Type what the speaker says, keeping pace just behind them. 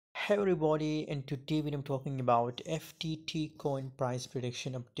Hey everybody, and today I'm talking about FTT coin price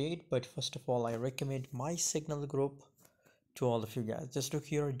prediction update. But first of all, I recommend my Signal group to all of you guys. Just look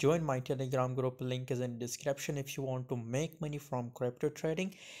here, join my Telegram group. Link is in description. If you want to make money from crypto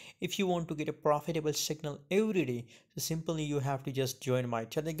trading, if you want to get a profitable signal every day, so simply you have to just join my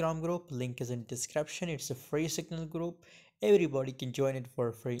Telegram group. Link is in description. It's a free Signal group. Everybody can join it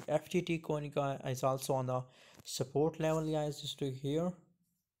for free. FTT coin guy is also on the support level, guys. Just look here,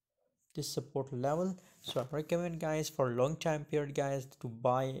 this support level. So I recommend guys for long time period guys to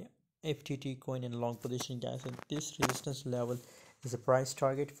buy FTT coin in long position guys, and this resistance level is a price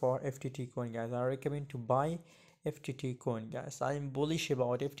target for FTT coin guys. I recommend to buy FTT coin guys. I am bullish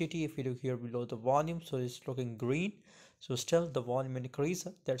about FTT. If you look here below the volume, so it's looking green, so still the volume increase.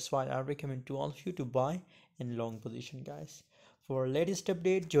 That's why I recommend to all of you to buy in long position guys. For latest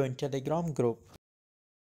update, join Telegram group.